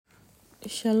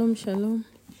Shalom, shalom.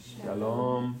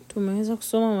 Shalom. Tumeweza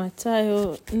kusoma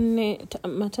Mathayo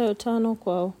 5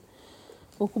 kwa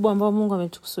ukubwa ambao Mungu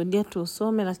ametukusudia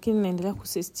tusome, lakini naendelea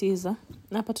kusisitiza.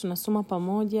 Hapa tunasoma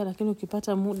pamoja, lakini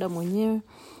ukipata muda mwenyewe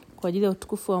kwa ajili ya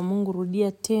utukufu wa Mungu,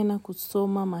 rudia tena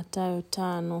kusoma Mathayo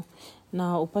 5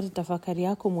 na upate tafakari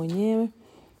yako mwenyewe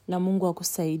na Mungu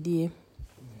akusaidie.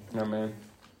 Amen.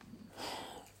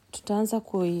 Tutaanza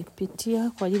kuipitia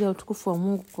kwa ajili ya utukufu wa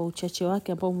Mungu kwa uchache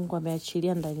wake ambao Mungu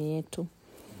ameachilia ndani yetu.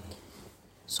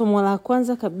 Somo la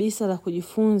kwanza kabisa la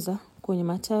kujifunza kwenye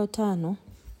Mathayo 5,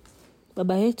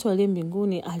 Baba yetu aliye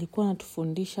mbinguni alikuwa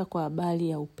anatufundisha kwa habari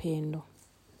ya upendo.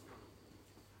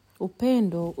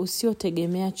 Upendo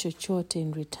usiotegemea chochote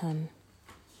in return.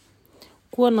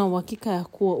 Kuwa na uhakika ya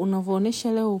kuwa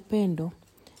unavoonesha leo upendo,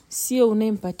 sio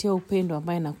unayempatia upendo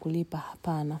ambaye anakulipa,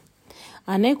 hapana.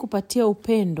 Anayekupatia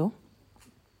upendo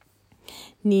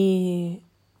ni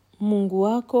Mungu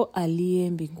wako aliye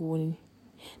mbinguni.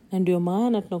 Na ndio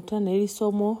maana tunakutana na hili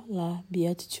somo la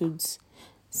Beatitudes,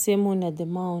 Sermon at the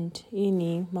Mount. Hii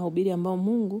ni mahubiri ambayo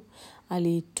Mungu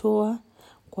alitoa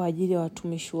kwa ajili ya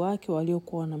watumishi wake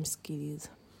waliokuwa wanamsikiliza.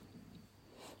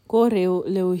 Kwa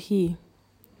leo hii,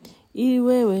 ili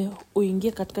wewe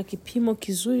uingie katika kipimo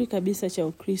kizuri kabisa cha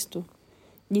Ukristo,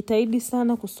 jitahidi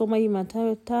sana kusoma hii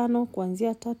Mathayo 5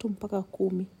 kuanzia 3 mpaka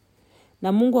 10.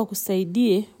 Na Mungu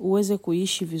akusaidie uweze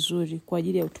kuishi vizuri kwa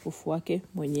ajili ya utukufu wake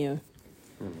mwenyewe.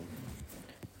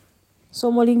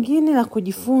 Somo lingine la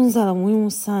kujifunza la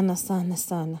muhimu sana.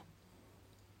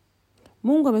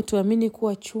 Mungu ametuamini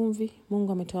kuwa chumvi,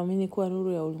 Mungu ametuamini kuwa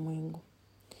nuru ya ulimwengu.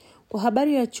 Kwa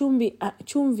habari ya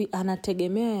chumvi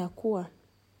anategemea ya kuwa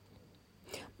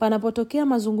panapotokea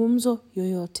mazungumzo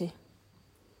yoyote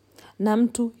na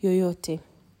mtu yoyote,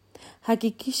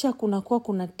 hakikisha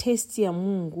kuna testi ya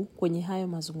Mungu kwenye hayo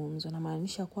mazungumzo. Na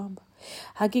maanisha kwamba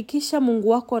hakikisha Mungu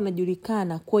wako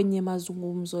anajulikana kwenye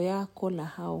mazungumzo yako na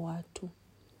hao watu.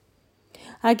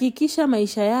 Hakikisha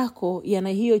maisha yako yana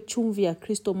hiyo chumvi ya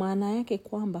Kristo. Maana yake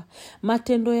kwamba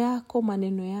matendo yako,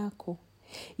 maneno yako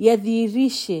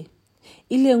yadhihirishe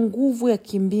ile nguvu ya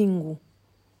kimbingu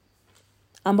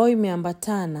ambayo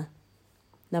imeambatana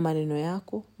na maneno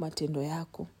yako, matendo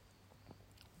yako.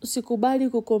 Usikubali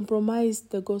kucompromise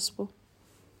the gospel.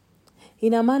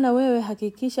 Ina maana wewe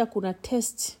hakikisha kuna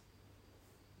test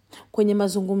kwenye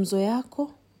mazungumzo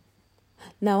yako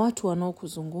na watu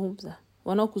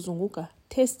wanaokuzunguka,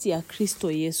 test ya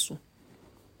Kristo Yesu.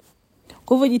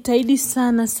 Kwa hivyo jitahidi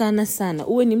sana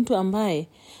uwe ni mtu ambaye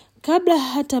kabla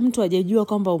hata mtu hajajua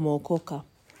kwamba umeokoka,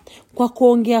 kwa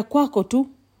kuongea kwako tu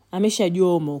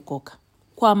ameshajua umeokoka,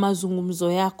 kwa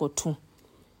mazungumzo yako tu.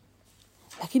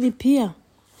 Lakini pia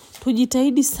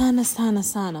tujitahidi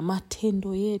sana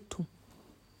matendo yetu.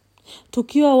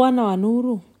 Tukiwa wana wa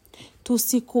nuru,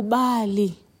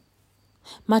 tusikubali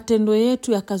matendo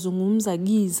yetu yakazungumza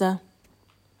giza.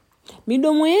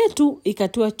 Midomo yetu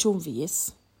ikatoa chumvi,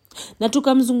 yes, na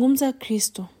tukamzungumza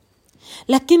Kristo,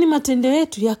 lakini matendo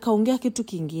yetu yakaongea kitu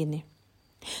kingine.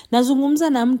 Nazungumza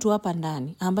na mtu hapa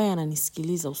ndani ambaye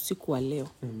ananisikiliza usiku wa leo.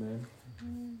 Amen.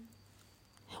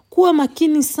 Kuwa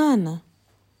makini sana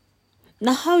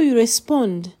na how you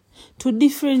respond to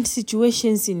different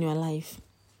situations in your life.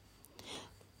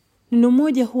 Neno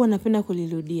moja huwa napenda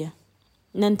kulirudia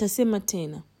na nitasema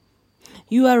tena.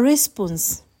 Your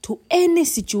response to any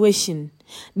situation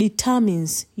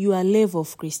determines your level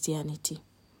of Christianity.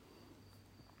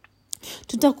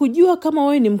 Tutakujua kama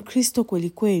wewe ni Mkristo kweli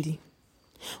kweli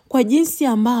kwa jinsi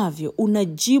ambavyo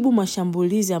unajibu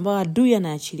mashambulizi ambayo adui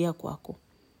anaachilia kwako.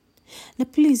 Na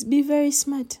please be very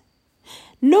smart.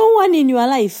 No one in your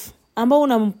life ambao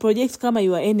unamproject kama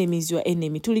your enemy is your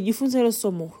enemy. Tulijifunza hilo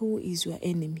somo, who is your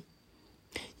enemy?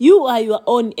 You are your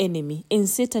own enemy and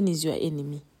Satan is your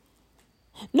enemy.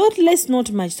 Not less,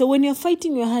 not much. So when you're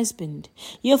fighting your husband,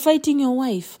 you're fighting your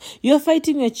wife, you're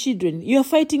fighting your children, you're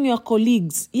fighting your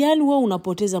colleagues, yani wewe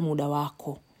unapoteza muda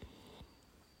wako.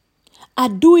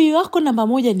 Adui wako namba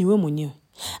 1 ni wewe mwenyewe.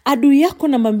 Adui yako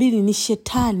namba 2 ni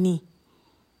shetani.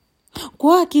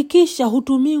 Kwa hakikisha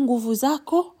hutumii nguvu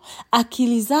zako,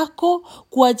 akili zako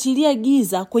kuachilia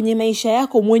giza kwenye maisha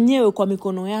yako mwenyewe kwa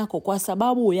mikono yako, kwa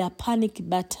sababu ya panic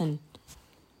button.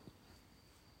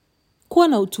 Kuwa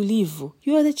na utulivu.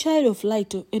 You are the child of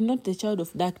light and not the child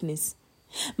of darkness.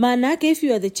 Maana yake if you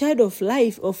are the child of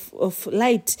life of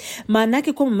light, maana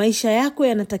yake kwa maisha yako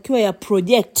yanatakiwa ya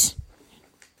project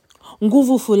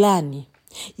nguvu fulani,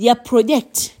 ya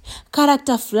project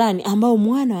character fulani ambao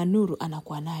mwana wa nuru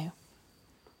anakuwa nayo.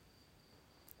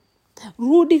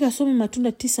 Rudi kasome matunda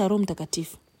 9 Roho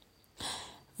Mtakatifu.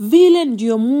 Vile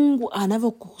ndio Mungu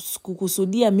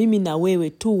anavyokukusudia mimi na wewe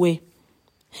tuwe.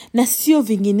 na sio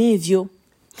vinginevyo.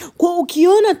 Kwa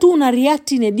ukiona tu una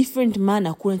react in a different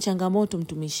manner, kuna changamoto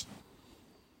mtumishi.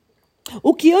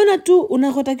 Ukiona tu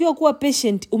unakotakiwa kuwa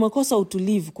patient umekosa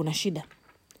utulivu, kuna shida.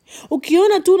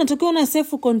 Ukiona tu unatakiwa una self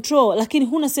control lakini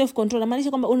huna self control, inamaanisha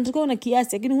kwamba unatakiwa una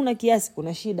kiasi lakini huna kiasi,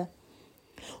 kuna shida.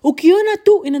 Ukiona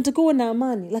tu inatakiwa na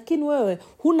amani lakini wewe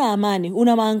huna amani,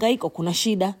 una mahangaiko, kuna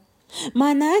shida.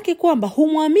 Maana yake kwamba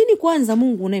humwamini kwanza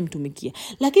Mungu unayemtumikia,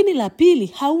 lakini la pili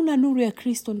hauna nuru ya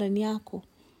Kristo ndani yako.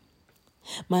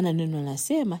 Maana neno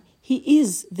linasema he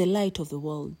is the light of the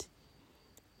world.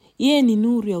 Yeye ni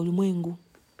nuru ya ulimwengu.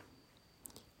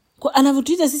 Kwa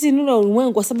anavyotuita sisi nuru ya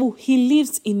ulimwengu kwa sababu he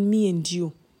lives in me and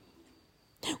you.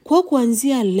 Kwa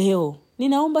kuanzia leo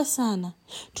ninaomba sana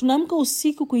tunaamka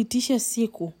usiku kuitisha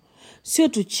siku, sio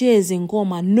tucheze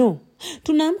ngoma, no.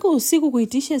 Tunaamka usiku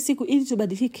kuitisha siku ili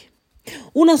tubadilike.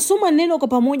 Unasoma neno kwa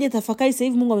pamoja, tafakari. Sasa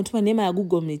hivi Mungu ametupa neema ya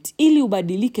Google Meet ili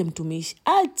ubadilike mtumishi.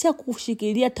 Acha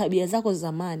kushikilia tabia zako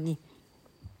zamani.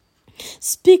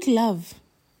 Speak love,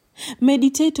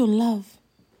 meditate on love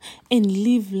and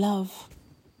live love.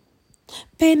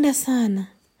 Penda sana,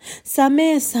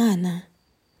 samehe sana,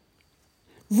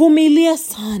 vumilia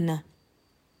sana.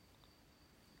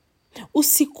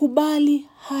 Usikubali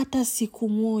hata siku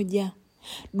moja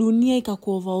dunia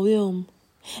ikakuoverwhelm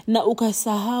na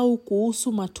ukasahau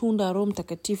kuhusu matunda ya Roho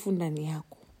Mtakatifu ndani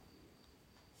yako.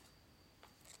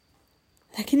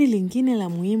 Lakini lingine la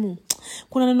muhimu,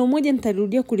 kuna neno moja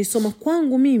nitarudia kulisoma,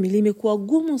 kwangu mimi limekuwa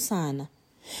gumu sana.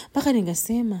 Mpaka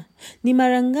ningasema, ni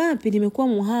mara ngapi nimekuwa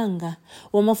muhanga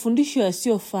wa mafundisho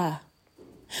yasiyofaa.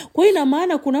 Kwa hiyo ina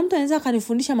maana kuna mtu anaweza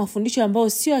akanifundisha mafundisho ambayo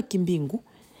sio ya kimbingu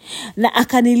na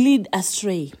akanilead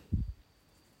astray.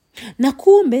 Na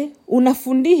kumbe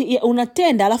unafundisha,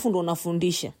 unatenda alafu ndo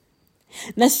unafundisha.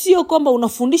 Na sio kwamba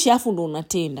unafundisha alafu ndo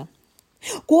unatenda.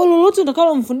 Kwa lolote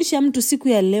utakalo mfundisha mtu siku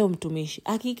ya leo mtumishi,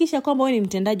 hakikisha kwamba wewe ni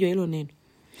mtendaji wa hilo neno.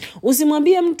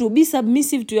 Usimwambie mtu be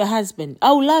submissive to your husband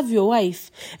au love your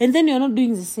wife and then you are not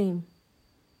doing the same.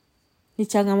 Ni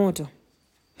changamoto.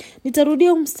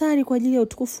 Nitarudia mstari kwa ajili ya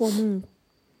utukufu wa Mungu.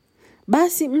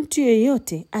 Basi mtu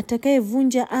yeyote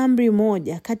atakayevunja amri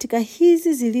moja katika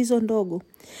hizi zilizo ndogo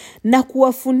na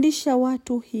kuwafundisha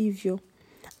watu hivyo,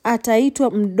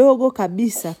 ataitwa mdogo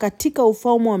kabisa katika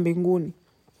ufalme wa mbinguni.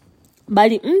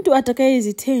 Bali mtu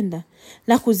atakayezitenda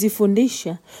na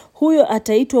kuzifundisha, huyo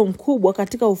ataitwa mkubwa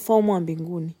katika ufalme wa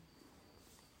mbinguni.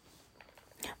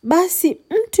 Basi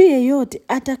mtu yeyote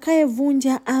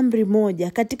atakayevunja amri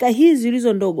moja katika hizi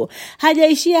zilizo ndogo,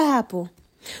 hajaishia hapo.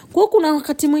 Kwa kuna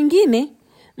wakati mwingine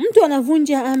mtu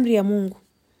anavunja amri ya Mungu,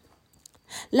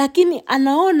 lakini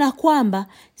anaona kwamba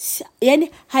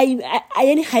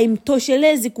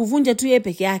haimtoshelezi kuvunja tu yeye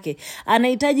peke yake.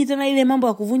 Anahitaji tena ile mambo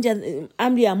ya kuvunja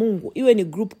amri ya Mungu iwe ni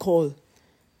group call.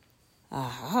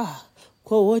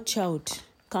 Kwa watch out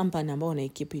company ambao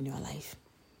unaikeep in your life.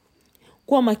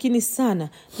 Kuwa makini sana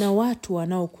na watu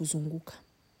wanaokuzunguka.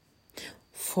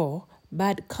 For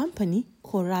bad company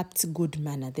corrupts good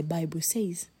manner, the Bible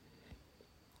says.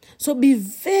 So be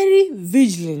very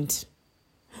vigilant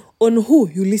on who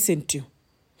you listen to.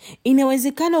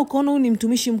 Inawezekana ukaona ni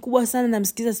mtumishi mkubwa sana na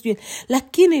msikiza sijui,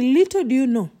 lakini little do you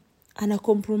know, ana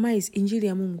compromise injili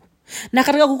ya Mungu. Na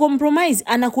katika kucompromise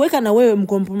anakuweka na wewe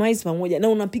mcompromise pamoja na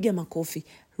unapiga makofi.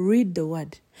 Read the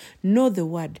word, know the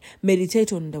word,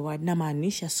 meditate on the word. Na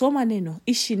maanisha soma neno,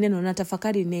 ishi neno na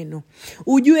tafakari neno.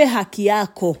 Ujue haki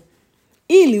yako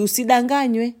ili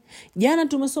usidanganywe. Jana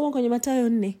tumesoma kwenye Mathayo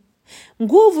 4.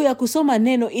 Nguvu ya kusoma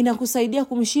neno inakusaidia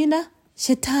kumshinda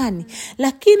shetani.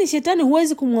 Lakini shetani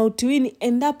huwezi kumwautuini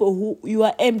endapo you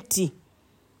are empty.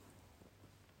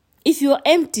 If you are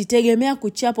empty, tegemea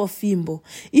kuchapa fimbo.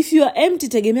 If you are empty,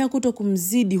 tegemea kuto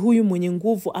kumzidi huyu mwenye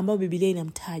nguvu ambao Biblia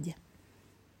inamtaja,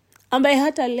 ambaye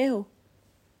hata leo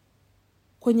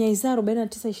kwenye Isaya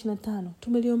 49:25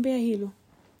 tumeliombea hilo.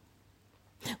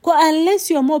 Kwa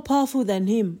unless you are more powerful than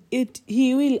him,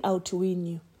 he will outwin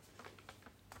you.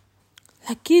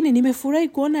 Lakini nimefurahi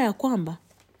kuona ya kwamba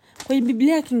kwenye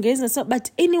Biblia ya Kiingereza inasema,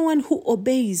 but anyone who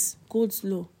obeys God's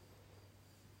law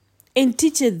and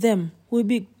teaches them will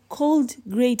be called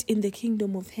great in the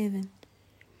kingdom of heaven.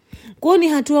 Kwa ni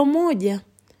hatua moja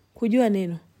kujua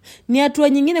neno, ni hatua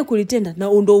nyingine kulitenda na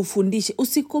ndo ufundishe.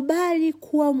 Usikubali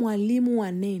kuwa mwalimu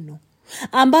wa neno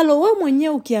ambalo wewe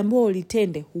mwenyewe ukiambiwa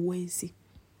ulitende huwezi.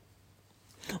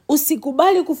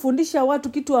 Usikubali kufundisha watu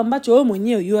kitu ambacho wewe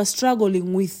mwenyewe you are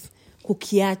struggling with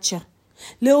kukiacha.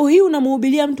 Leo hii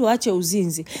unamhubiria mtu aache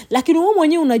uzinzi, lakini wewe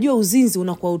mwenyewe unajua uzinzi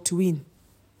unakuwa utwin.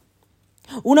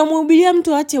 Unamhubiria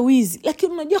mtu aache wizi,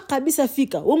 lakini unajua kabisa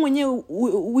fika wewe mwenyewe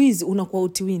wizi unakuwa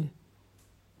utwin.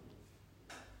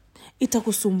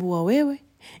 Itakusumbua wewe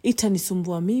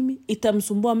itanisumbua mimi,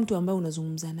 itamsumbua mtu ambaye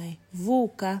unazungumza naye.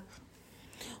 Vuka.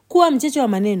 Kuwa mcheche wa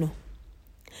maneno.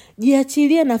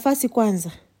 Jiachilie nafasi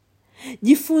kwanza.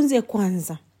 Jifunze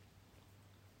kwanza.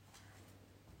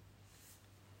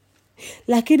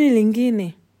 Lakini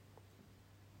lingine,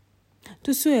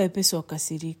 tusiwe wepesi wa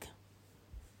kukasirika.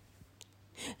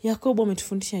 Yakobo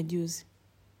ametufundisha juzi.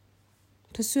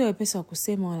 Tusiwe wepesi wa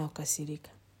kusema wala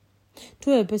kukasirika.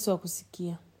 Tuwe wepesi wa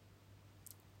kusikia.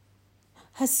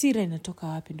 Hasira inatoka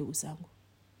wapi ndugu zangu?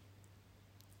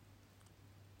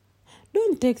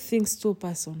 Don't take things too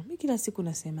personal. Mimi kila siku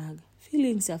nasemaga,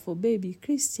 feelings are for baby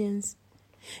Christians.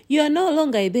 You are no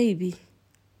longer a baby.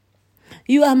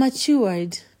 You are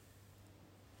matured.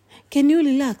 Can you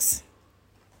relax?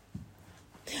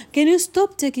 Can you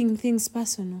stop taking things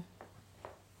personal?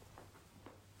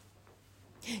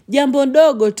 Jambo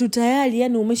dogo tu tayari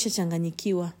yani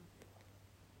umeshachanganyikiwa.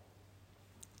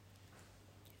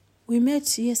 We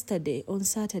met yesterday on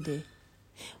Saturday.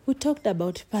 We talked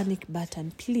about panic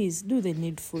button. Please do the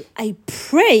needful. I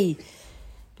pray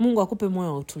Mungu akupe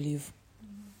moyo wa utulivu.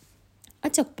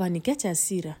 Acha kupaniki, acha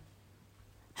hasira.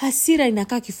 Hasira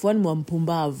inakaa kifuani mwa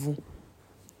mpumbavu.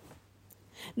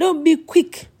 Don't be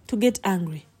quick to get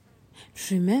angry.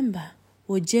 Remember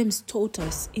what James taught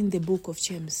us in the book of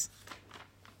James.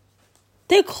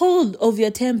 Take hold of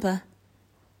your temper.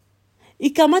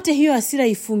 Ikamate hiyo hasira,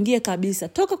 ifungie kabisa.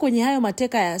 Toka kwenye hayo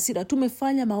mateka ya hasira.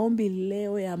 Tumefanya maombi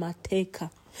leo ya mateka.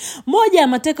 Moja ya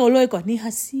mateka uliowekwa ni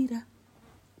hasira.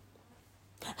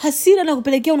 Hasira na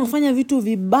kupelekea unafanya vitu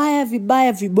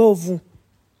vibaya vibovu.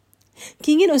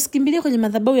 Kingine, usikimbilie kwenye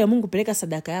madhabahu ya Mungu peleka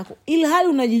sadaka yako, ili hali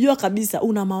unajijua kabisa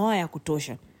una mawaa ya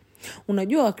kutosha.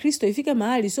 Unajua Wakristo ifika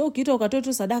mahali sio ukiita ukatoa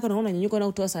tu sadaka na unanyanyuka na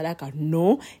kutoa sadaka.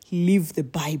 No, leave the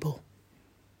Bible.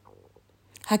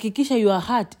 Hakikisha your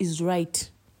heart is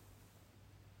right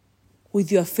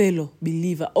with your fellow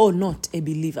believer or not a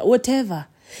believer, whatever.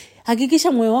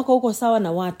 Hakikisha moyo wako uko sawa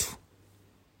na watu.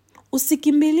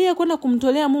 Usikimbilie kwenda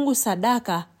kumtolea Mungu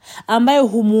sadaka ambayo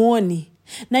humuoni,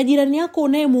 na jirani yako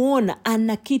unayemuona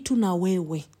ana kitu na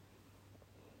wewe.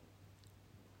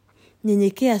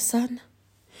 Nyenyekea sana,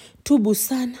 tubu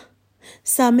sana,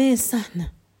 samehe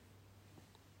sana.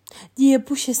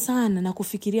 Jiepushe sana na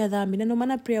kufikiria dhambi. Na ndio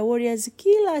maana prayer warriors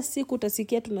kila siku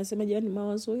utasikia tunasema jamani,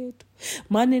 mawazo yetu,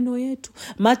 maneno yetu,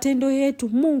 matendo yetu,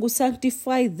 Mungu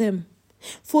sanctify them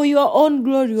for your own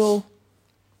glory.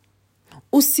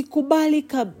 Usikubali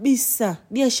kabisa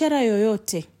biashara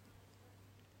yoyote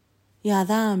ya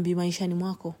dhambi maishani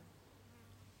mwako.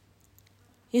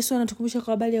 Yesu anatukumbusha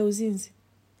kwa habari ya uzinzi.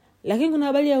 Lakini kuna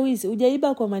habari ya wizi.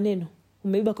 Hujaiba kwa maneno,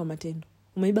 umeiba kwa matendo,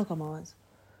 umeiba kwa mawazo.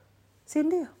 Si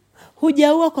ndio?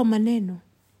 Hujaua kwa maneno,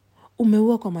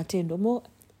 umeua kwa matendo.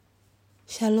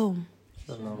 Shalom.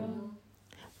 Shalom.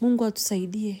 Mungu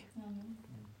atusaidie.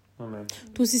 Amen.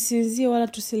 Tusisinzie wala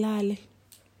tusilale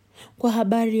kwa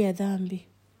habari ya dhambi.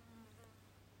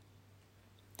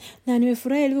 Na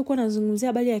nimefurahi alivyokuwa anazungumzia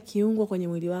habari ya kiungo kwenye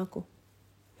mwili wako.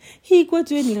 Hii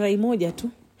kwetu ni rai moja tu.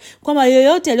 Kwamba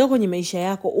yoyote aliyo kwenye maisha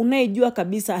yako unayejua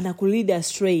kabisa anakulead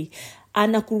astray,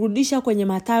 anakurudisha kwenye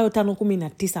Mathayo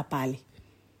 5:19 pale.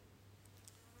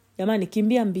 Jamani,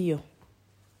 kimbia mbio.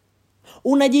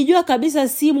 Unajijua kabisa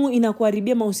simu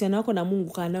inakuharibia mahusiano yako na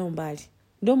Mungu, kaa nayo mbali.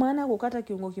 Ndio maana kukata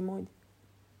kiungo kimoja.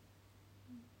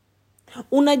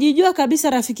 Unajijua kabisa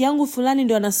rafiki yangu fulani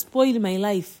ndio ana spoil my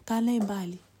life, kaa naye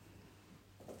mbali.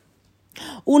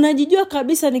 Unajijua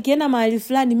kabisa nikienda mahali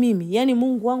fulani mimi, yani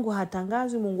Mungu wangu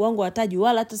hatangazwi, Mungu wangu hataji,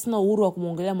 wala hata sina uhuru wa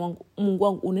kumuongelea Mungu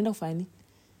wangu, unaenda kufanya nini?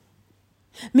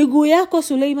 Miguu yako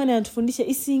Suleiman anatufundisha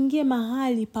isiingie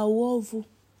mahali pa uovu,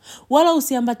 wala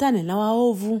usiambatane na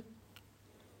waovu.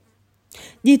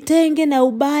 Jitenge na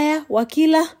ubaya wa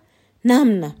kila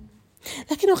namna.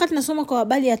 Lakini wakati nasoma kwa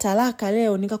habari ya talaka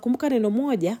leo, nikakumbuka neno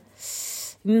moja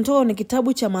ninatoka ni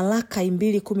kitabu cha Malaka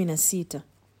 2:16.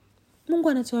 Mungu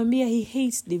anatuambia he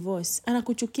hates divorce.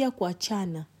 Anakuchukia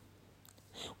kuachana.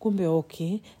 Kumbe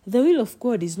okay, the will of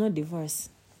God is not divorce.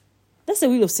 That's the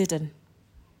will of Satan.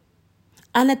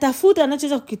 Anatafuta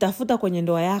anachoweza kukitafuta kwenye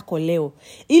ndoa yako leo,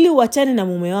 ili uachane na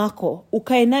mume wako,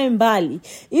 ukae naye mbali,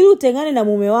 ili utengane na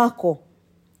mume wako.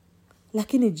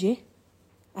 Lakini je,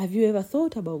 have you ever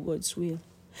thought about God's will?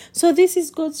 So this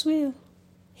is God's will.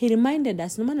 He reminded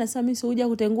us. Ndio maana sasa huja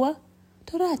kutengua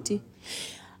Torati.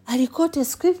 Alikote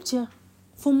scripture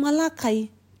from Malachi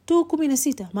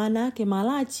 2:16. Maana yake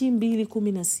Malachi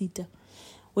 2:16.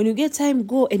 When you get time,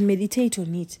 go and meditate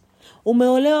on it.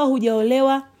 Umeolewa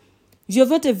hujaolewa,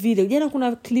 vyovyote vile. Jana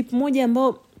kuna clip moja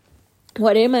ambao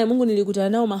kwa rehema ya Mungu nilikutana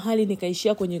nao mahali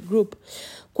nikaishia kwenye group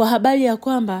kwa habari ya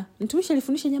kwamba mtumishi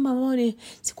alifundisha jambo ambalo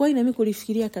sikuwahi na mimi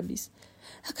kulifikiria kabisa.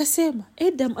 Akasema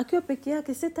Adam akiwa peke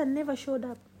yake Satan never showed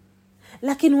up.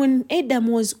 Lakini when Adam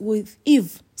was with Eve,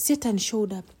 Satan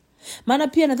showed up. Maana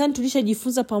pia nadhani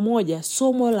tulishajifunza pamoja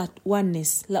somo la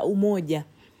oneness, la umoja.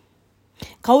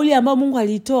 Kauli ambayo Mungu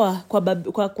alitoa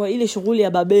kwa ile shughuli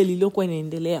ya Babeli iliyokuwa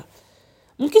inaendelea.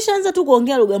 Mkishaanza tu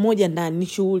kuongea lugha moja ndani ni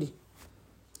shughuli.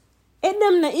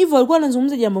 Adam na Eve walikuwa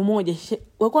wanazungumza jambo moja,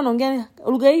 walikuwa wanaongea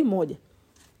lugha hii moja.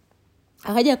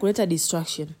 Akaja kuleta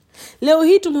distraction. Leo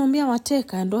hii tumeombea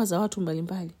mateka ndoa za watu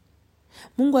mbalimbali.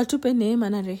 Mungu atupe neema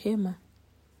na rehema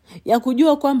ya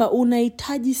kujua kwamba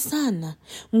unahitaji sana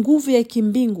nguvu ya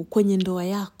kimbingu kwenye ndoa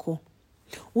yako.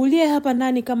 Uliye hapa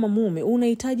ndani kama mume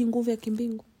unahitaji nguvu ya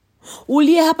kimbingu.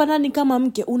 Uliye hapa ndani kama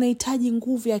mke unahitaji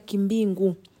nguvu ya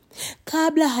kimbingu.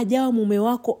 Kabla hajawa mume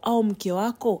wako au mke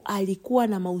wako alikuwa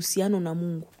na mahusiano na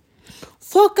Mungu.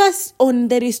 Focus on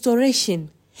the restoration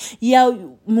ya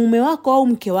mume wako au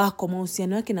mke wako,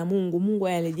 mahusiano yake na Mungu. Mungu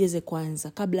ayarejeze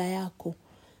kwanza kabla yako.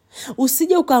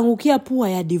 Usije ukaangukia pua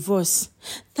ya divorce,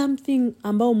 something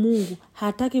ambao Mungu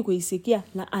hataki kuisikia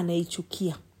na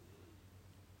anaichukia.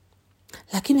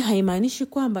 Lakini haimaanishi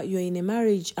kwamba you are in a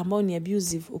marriage ambao ni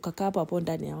abusive ukakaa hapo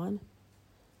ndani ya wana.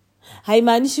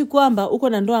 Haimaanishi kwamba uko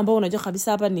na ndoa ambao unajua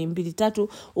kabisa hapa ni 2-3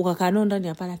 ukakaa nao ndani.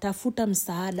 Hapana, tafuta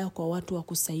msaada kwa watu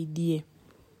wakusaidie.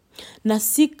 Na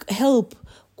seek help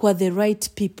kwa the right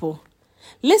people.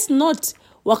 Let's not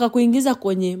wakakuingiza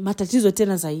kwenye matatizo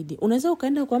tena zaidi. Unaweza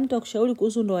ukaenda kwa mtu akushauri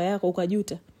kuhusu ndoa yako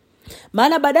ukajuta.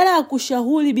 Maana badala ya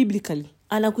kushauri biblically,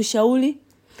 anakushauri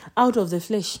out of the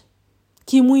flesh,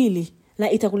 kimwili,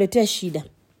 na itakuletea shida.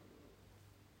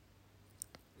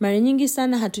 Mara nyingi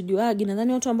sana hatujuagi,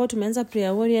 nadhani watu ambao tumeanza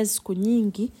prayer warriors siku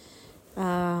nyingi,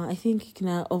 I think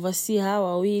kina overseer hawa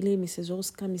wawili, Mrs.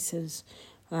 Oscar, Mrs.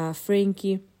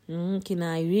 Frankie,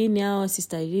 kina Irene au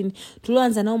Sister Irene,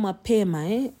 tulianza nao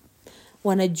mapema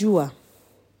wanajua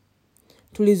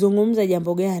tulizungumza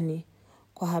jambo gani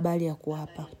kwa habari ya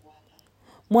kuapa.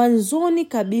 Mwanzoni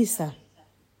kabisa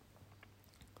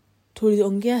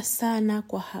tuliongea sana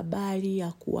kwa habari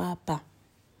ya kuapa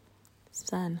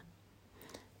sana.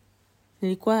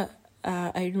 Nilikuwa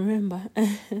I remember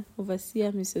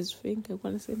overseer Mrs. Frank alikuwa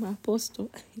anasema apostle.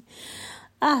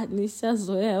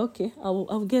 Nishazoea, okay,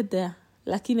 I'll get there.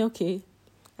 Lakini okay,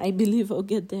 I believe I'll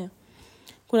get there.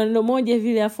 Kuna neno moja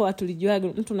vile afu atulijuaga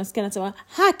mtu unasikia anasema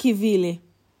haki vile.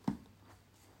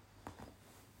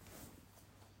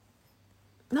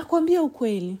 Nakwambia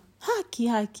ukweli,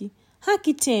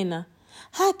 haki tena.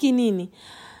 Haki nini?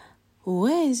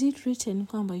 Where is it written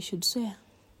kwamba you should swear?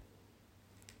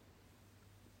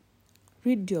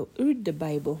 Read the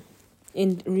Bible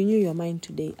and renew your mind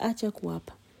today. Acha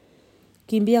kuapa.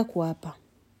 Kimbia kuapa.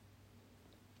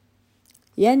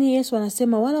 Yaani Yesu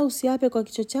anasema wala usiape kwa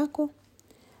kichwa chako,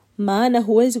 maana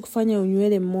huwezi kufanya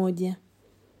unywele mmoja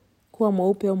kuwa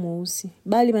mweupe au mweusi,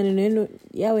 bali maneno yenu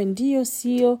yawe ndio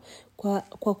sio,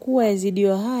 kwa kuwa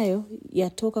yazidio hayo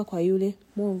yatoka kwa yule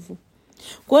mwovu.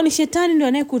 Kwa hiyo ni shetani ndio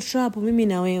anayekutrap mimi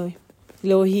na wewe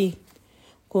leo hii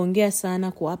kuongea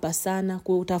sana, kuapa sana,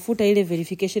 kutafuta ile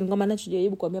verification kama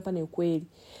anachojaribu kuambia hapa ni ukweli.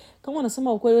 Kama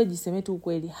unasema ukweli wewe jiseme tu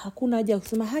ukweli. Hakuna haja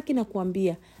kusema haki na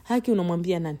kuambia. Haki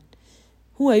unamwambia nani?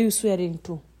 Who are you swearing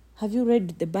to? Have you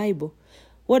read the Bible?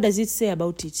 What does it say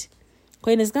about it?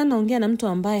 Kwa inawezekana naongea na mtu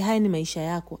ambaye haya ni maisha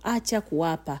yako. Acha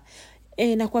kuapa.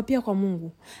 Na kuapia kwa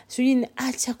Mungu. Sijui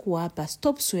acha kuapa.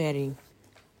 Stop swearing.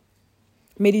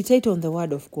 Meditate on the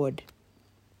word of God.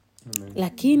 Amen.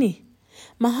 Lakini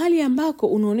mahali ambako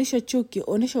unaonesha chuki,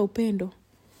 onesha upendo.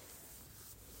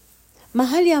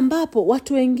 Mahali ambapo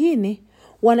watu wengine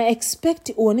wana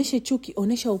expect uoneshe chuki,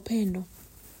 onesha upendo.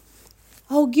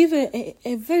 I'll give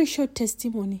a very short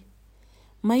testimony.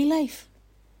 My life.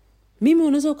 Mimi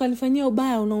unaweza ukanifanyia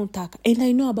ubaya unaotaka, and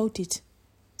I know about it.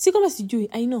 Si kama sijui,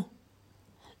 I know.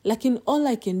 Lakini all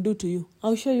I can do to you,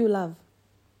 I'll show you love.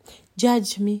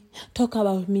 Judge me, talk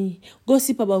about me,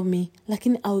 gossip about me,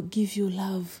 lakini I'll give you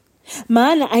love.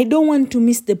 Maana I don't want to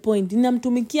miss the point.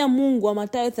 Ninamtumikia Mungu wa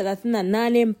Mathayo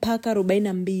 38 mpaka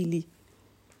 42.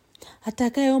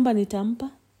 Atakayeomba nitampa.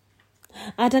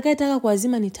 Atakayetaka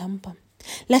kuazima nitampa.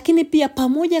 Lakini pia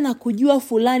pamoja na kujua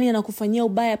fulani anakufanyia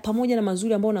ubaya, pamoja na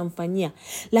mazuri ambayo unamfanyia,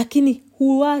 lakini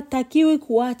huwatakiwi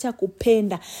kuacha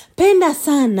kupenda. Penda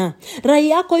sana. Rai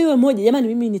yako iwe moja, jamani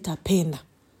mimi nitapenda.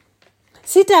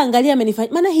 Sitaangalia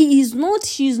amenifanya. Maana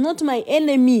she is not my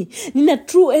enemy. Nina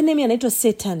true enemy anaitwa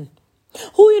Satan.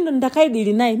 Huyu ndo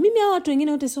nitakayedeal naye. Mimi hao watu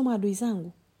wengine wote sio maadui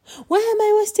zangu. Why am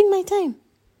I wasting my time?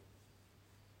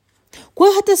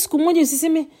 Kwa hata siku moja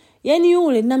usiseme yani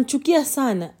yule namchukia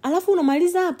sana. Alafu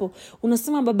unamaliza hapo,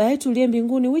 unasema baba yetu uliye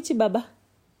mbinguni, which baba?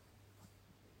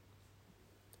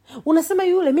 Unasema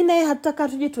yule mimi naye hatutaka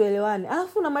tuje tuelewane.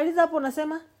 Alafu unamaliza hapo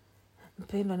unasema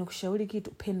mpendwa nikushauri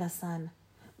kitu, penda sana.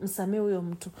 Msamehe huyo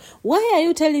mtu. Why are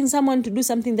you telling someone to do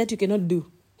something that you cannot do?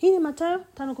 Hii ni Mathayo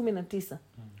 5:19.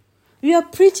 You are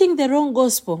preaching the wrong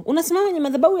gospel. Unasimama kwenye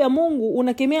madhabahu ya Mungu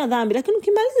unakemea dhambi, lakini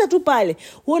ukimaliza tu pale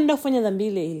unaenda kufanya dhambi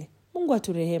ile ile. Mungu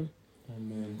aturehemu.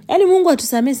 Amen. Yaani Mungu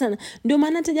atusamee sana. Ndio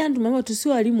maana hata jana tumeambiwa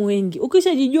tusiwe walimu wengi.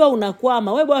 Ukishajijua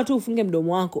unakwama, wewe bora tu ufunge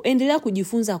mdomo wako. Endelea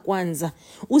kujifunza kwanza.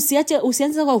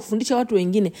 Usianze kwa kufundisha watu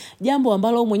wengine jambo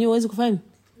ambalo wewe mwenyewe huwezi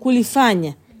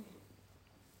kulifanya.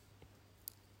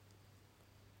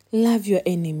 Love your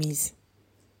enemies.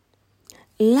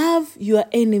 Love your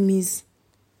enemies.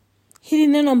 Hili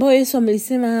neno ambalo Yesu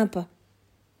amelisema hapa,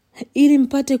 ili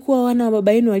mpate kuwa wana wa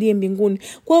baba yenu aliye mbinguni.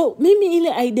 Kwa mimi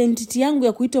ile identity yangu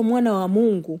ya kuitwa mwana wa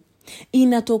Mungu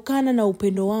inatokana na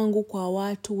upendo wangu kwa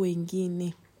watu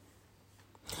wengine.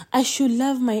 I should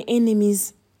love my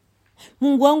enemies.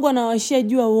 Mungu wangu anawashia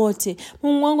jua wote.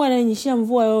 Mungu wangu ananyeshia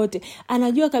mvua yote.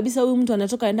 Anajua kabisa huyu mtu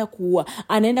anatoka aenda kuua,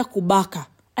 anaenda kubaka,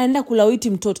 anaenda kulawiti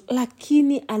mtoto,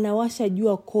 lakini anawasha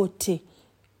jua kote.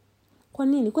 Kwa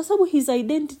nini? Kwa sababu his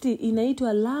identity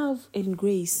inaitwa love and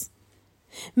grace.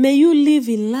 May you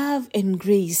live in love and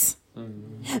grace.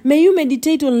 May you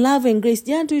meditate on love and grace.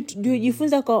 Jana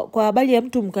tulijifunza kwa habari ya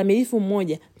mtu mkamilifu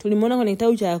mmoja. Tulimuona kwenye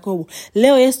kitabu cha Yakobo.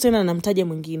 Leo Yesu tena anamtaja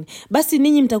mwingine. Basi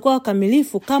ninyi mtakuwa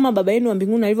wakamilifu kama baba yenu wa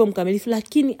mbinguni alivyo mkamilifu.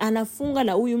 Lakini anafunga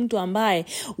na huyu mtu ambaye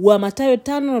wa Mathayo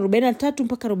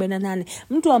 5:43-48.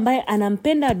 Mtu ambaye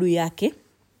anampenda adui yake.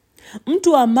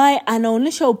 Mtu ambaye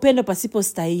anaonesha upendo pasipo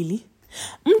stahili.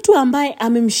 Mtu ambaye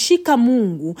amemshika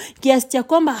Mungu kiasi cha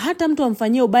kwamba hata mtu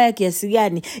amfanyie ubaya kiasi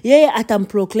gani yeye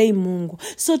atamproclaim Mungu.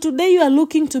 So today you are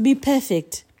looking to be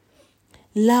perfect.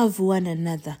 Love one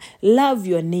another. Love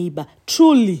your neighbor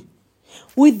truly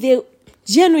with the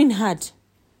genuine heart.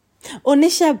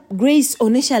 Onesha grace,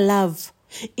 onesha love.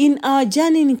 In our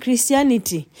journey in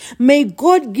Christianity, may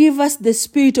God give us the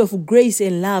spirit of grace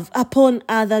and love upon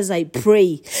others, I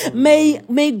pray.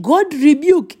 May God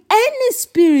rebuke any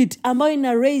spirit ambayo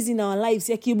ina raise in our lives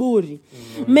ya kiburi.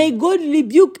 May God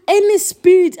rebuke any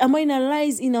spirit ambayo ina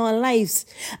rise in our lives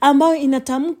ambayo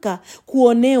inatamka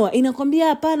kuonewa. Inakwambia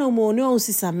hapana, umeonewa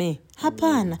usisamee.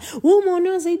 Hapana, wewe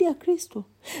umeonewa zaidi ya Kristo.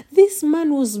 This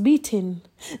man was beaten.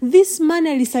 This man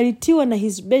alisalitiwa na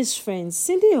his best friends.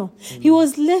 Si ndio? He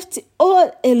was left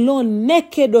all alone,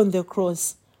 naked on the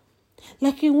cross.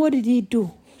 Lakini what did he do?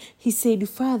 He said,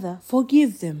 Father,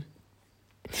 forgive them.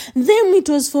 Them it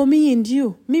was for me and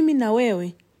you. Mimi na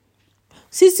wewe.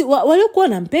 Sisi waliokuwa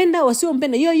wanampenda,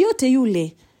 wasiompenda, yoyote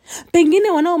yule. Pengine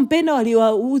wanaompenda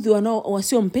waliwaudhi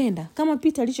wasiompenda, kama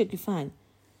Peter alichokifanya.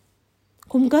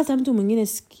 Kumkata mtu mwingine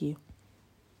sikio.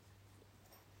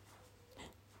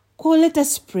 Let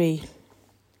us pray.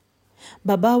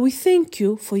 Baba, we thank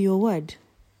you for your word.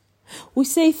 We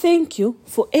say thank you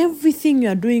for everything you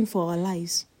are doing for our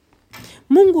lives.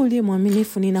 Mungu uliye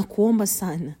mwaminifu, ninakuomba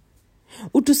sana.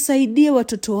 Utusaidie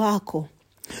watoto wako.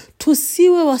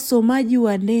 Tusiwe wasomaji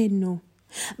wa neno,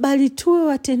 bali tuwe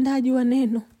watendaji wa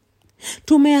neno.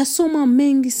 Tumeyasoma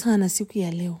mengi sana siku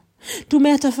ya leo.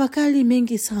 Tumeyatafakari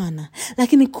mengi sana,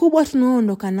 lakini kubwa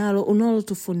tunaondoka nalo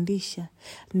unalotufundisha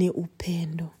ni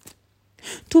upendo.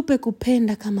 Tupe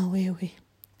kupenda kama wewe.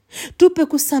 Tupe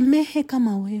kusamehe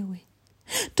kama wewe.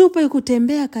 Tupe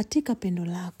kutembea katika pendo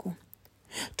lako.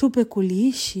 Tupe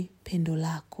kuliishi pendo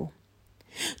lako.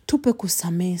 Tupe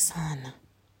kusamehe sana.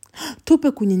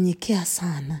 Tupe kunyenyekea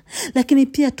sana, lakini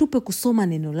pia tupe kusoma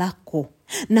neno lako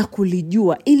na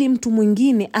kulijua ili mtu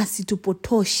mwingine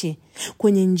asitupotoshe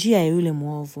kwenye njia ya yule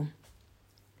mwovu.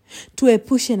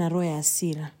 Tuepushe na roho ya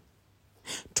hasira.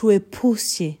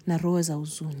 Tuepushe na roho za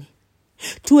huzuni.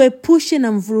 Tuepushe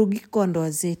na mvurugiko wa ndoa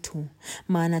zetu,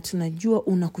 maana tunajua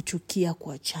unakuchukia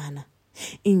kuachana.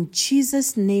 In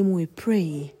Jesus' name we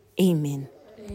pray. Amen.